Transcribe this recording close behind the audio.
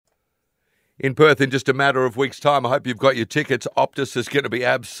in Perth in just a matter of weeks' time. I hope you've got your tickets. Optus is going to be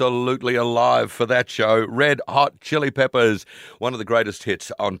absolutely alive for that show. Red Hot Chili Peppers, one of the greatest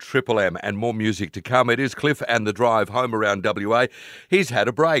hits on Triple M, and more music to come. It is Cliff and the drive home around WA. He's had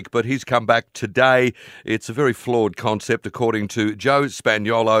a break, but he's come back today. It's a very flawed concept, according to Joe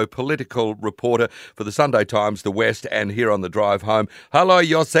Spagnolo, political reporter for the Sunday Times, The West, and here on the drive home. Hello,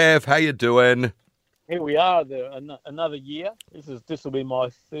 Yosef. How you doing? Here we are, another year. This will be my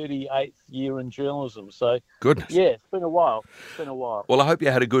 38th year in journalism. So, goodness, yeah, it's been a while. Well, I hope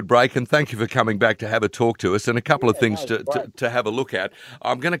you had a good break, and thank you for coming back to have a talk to us. And a couple of things to have a look at.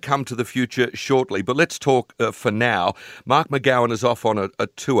 I'm going to come to the future shortly, but let's talk for now. Mark McGowan is off on a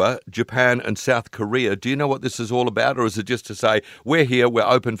tour, Japan and South Korea. Do you know what this is all about, or is it just to say we're here, we're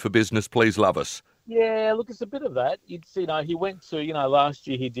open for business, please love us? Yeah, look, it's a bit of that. He went to last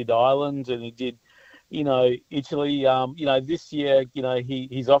year he did Ireland and he did. Italy, this year,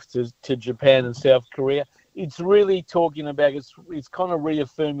 he's off to Japan and South Korea. It's really talking about, it's kind of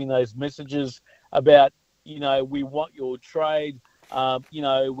reaffirming those messages about, we want your trade.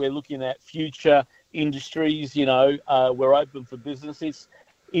 We're looking at future industries, we're open for business.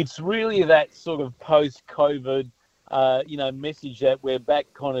 It's really that sort of post-COVID, message that we're back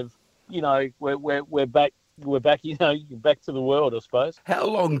kind of, we're back. We're back, back to the world, I suppose. How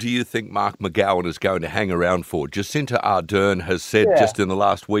long do you think Mark McGowan is going to hang around for? Jacinta Ardern has said just in the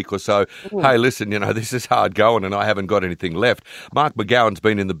last week or so, hey, listen, this is hard going and I haven't got anything left. Mark McGowan's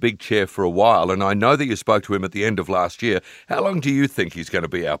been in the big chair for a while, and I know that you spoke to him at the end of last year. How long do you think he's going to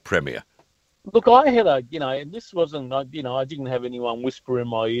be our Premier? Look, I had and this wasn't, I didn't have anyone whisper in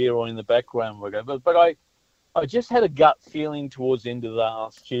my ear or in the background, but I just had a gut feeling towards the end of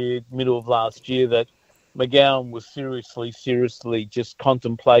last year, middle of last year, that McGowan was seriously just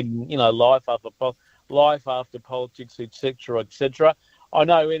contemplating, life after politics, etc., etc. I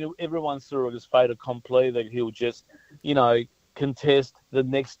know everyone saw it as fait accompli that he'll just, contest the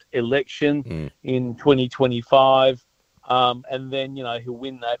next election in 2025, and then, he'll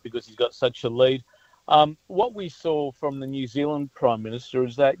win that because he's got such a lead. What we saw from the New Zealand Prime Minister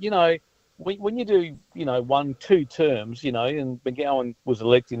is that, when you do, 1-2 terms, and McGowan was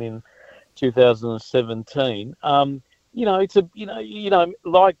elected in 2017. It's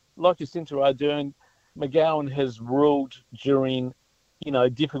like Jacinta Ardern, McGowan has ruled during,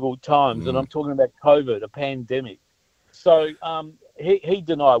 difficult times, and I'm talking about COVID, a pandemic. So he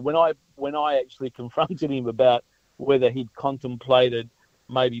denied when I actually confronted him about whether he'd contemplated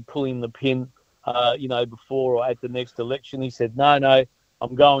maybe pulling the pin, before or at the next election. He said, no,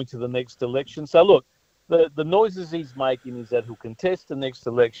 I'm going to the next election. So look, the noises he's making is that he'll contest the next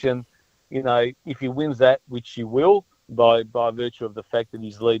election. If he wins that, which he will, by virtue of the fact that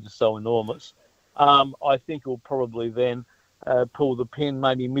his lead is so enormous, I think he'll probably then pull the pin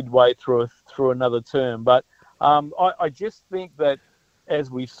maybe midway through another term. But I just think that,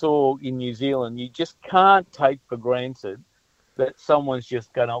 as we saw in New Zealand, you just can't take for granted that someone's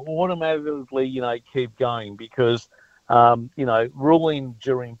just going to automatically, keep going, because, ruling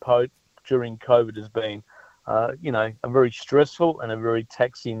during COVID has been, a very stressful and a very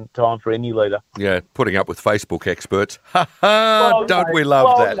taxing time for any leader. Yeah, putting up with Facebook experts. Don't we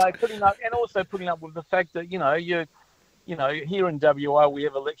love that? Putting up with the fact that, here in WA we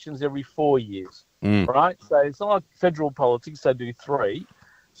have elections every 4 years, right? So it's not like federal politics, they do 3.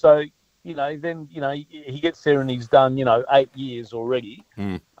 So, then, he gets there and he's done, 8 years already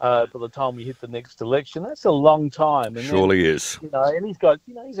by the time we hit the next election. That's a long time. And surely is. And he's got,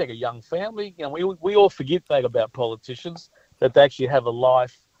 he's like a young family. We all forget that about politicians, that they actually have a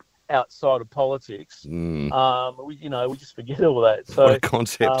life outside of politics. We just forget all that. So, what a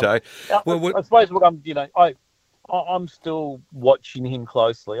concept, eh? I suppose, look, I'm still watching him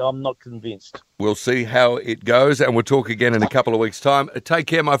closely. I'm not convinced. We'll see how it goes, and we'll talk again in a couple of weeks' time. Take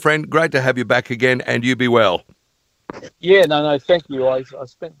care, my friend. Great to have you back again, and you be well. Yeah, no, thank you. I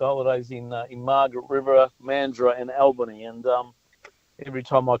spent the holidays in Margaret River, Mandurah, and Albany, and every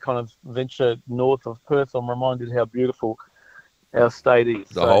time I kind of venture north of Perth, I'm reminded how beautiful our state is.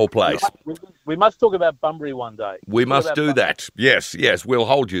 The whole place. We must talk about Bunbury one day. We must do that. Yes, we'll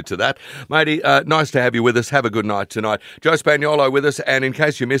hold you to that. Matey, nice to have you with us. Have a good night tonight. Joe Spagnolo with us, and in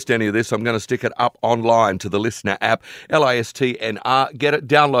case you missed any of this, I'm going to stick it up online to the Listener app, LISTNR. Get it,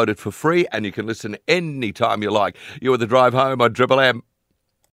 download it for free, and you can listen anytime you like. You're the drive home on Triple M.